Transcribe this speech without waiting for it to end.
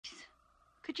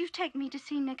Could you take me to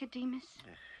see Nicodemus?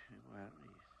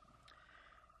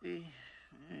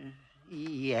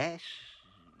 Yes.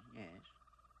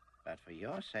 But for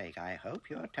your sake, I hope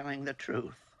you're telling the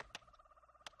truth.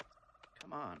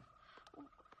 Come on.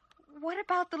 What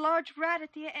about the large rat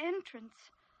at the entrance?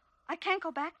 I can't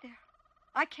go back there.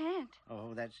 I can't.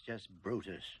 Oh, that's just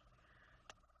Brutus.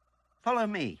 Follow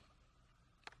me.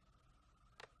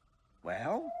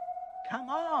 Well, come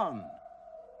on.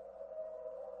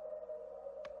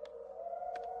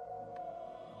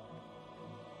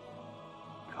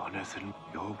 Jonathan,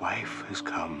 your wife has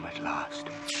come at last.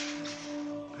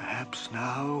 Perhaps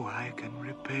now I can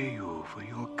repay you for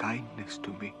your kindness to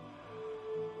me.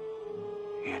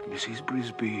 Yet Mrs.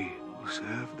 Brisby will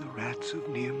serve the rats of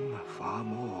NIMH far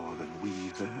more than we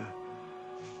her.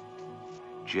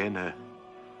 Jenner,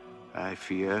 I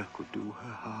fear, could do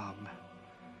her harm.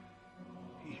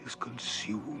 He is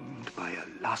consumed by a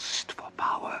lust for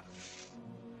power.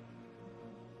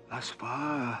 Thus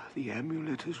far, the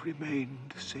amulet has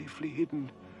remained safely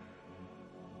hidden.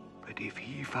 But if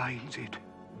he finds it,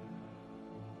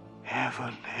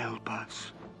 heaven help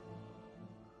us.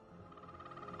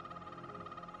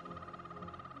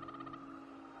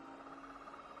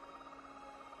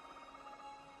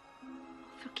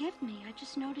 Forgive me, I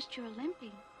just noticed you're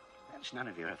limping. That's none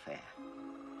of your affair.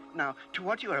 Now, to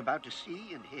what you are about to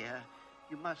see and hear,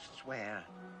 you must swear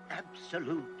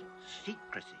absolute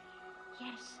secrecy.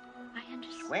 Yes, I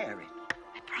understand. Swear it.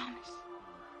 I promise.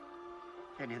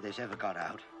 If any of this ever got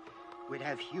out, we'd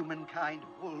have humankind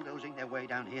bulldozing their way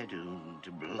down here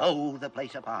to blow the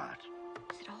place apart.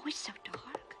 Is it always so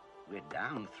dark? We're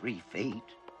down 3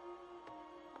 feet.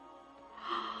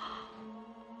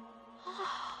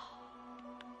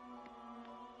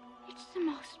 It's the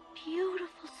most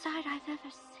beautiful sight I've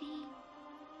ever seen.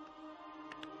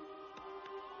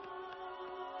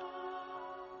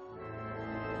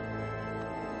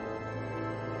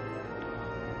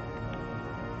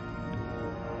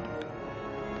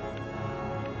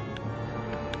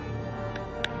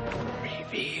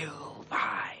 Reveal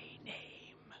thy name.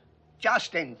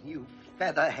 Justin, you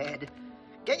featherhead.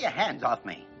 Get your hands off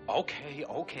me.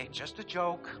 Okay, just a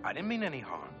joke. I didn't mean any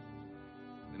harm.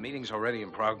 The meeting's already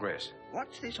in progress.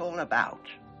 What's this all about?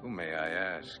 Who may I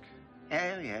ask?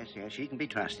 Oh, yes, she can be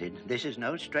trusted. This is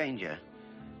no stranger.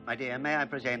 My dear, may I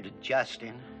present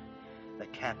Justin, the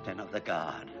captain of the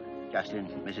guard. Justin,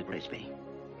 Mrs. Brisby.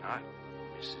 Not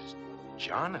Mrs.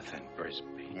 Jonathan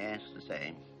Brisby. Yes, the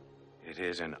same. It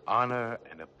is an honor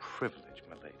and a privilege,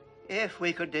 my lady. If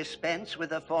we could dispense with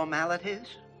the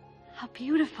formalities. How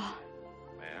beautiful.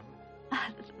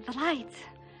 Ma'am? The lights.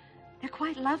 They're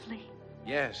quite lovely.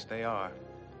 Yes, they are.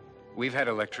 We've had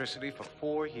electricity for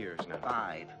 4 years now.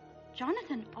 5.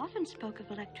 Jonathan often spoke of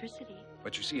electricity.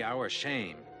 But you see, our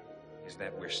shame is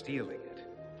that we're stealing it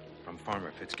from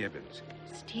Farmer Fitzgibbons.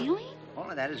 Stealing? All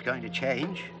of that is going to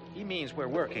change. He means we're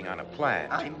working on a plan.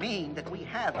 I mean that we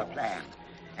have a plan,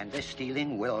 and this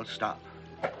stealing will stop.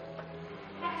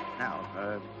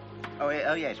 Now, oh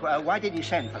yes, well, why did you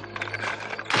send for me?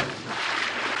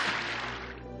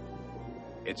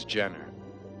 It's Jenner.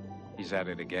 He's at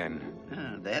it again.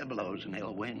 There blows an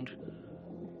ill wind.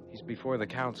 He's before the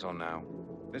council now.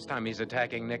 This time he's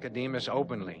attacking Nicodemus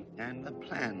openly. And the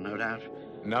plan, no doubt.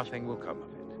 Nothing will come of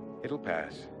it. It'll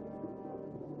pass.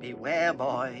 Beware,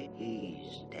 boy.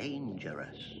 He's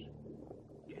dangerous.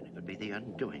 Jenner could be the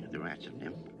undoing of the rats of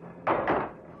NIMH.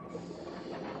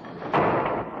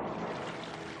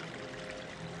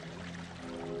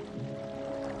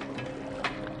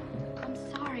 I'm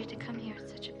sorry to come here at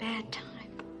such a bad time.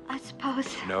 I suppose...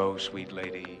 No, sweet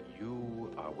lady.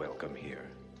 You are welcome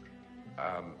here.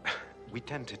 We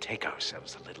tend to take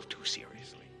ourselves a little too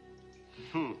seriously.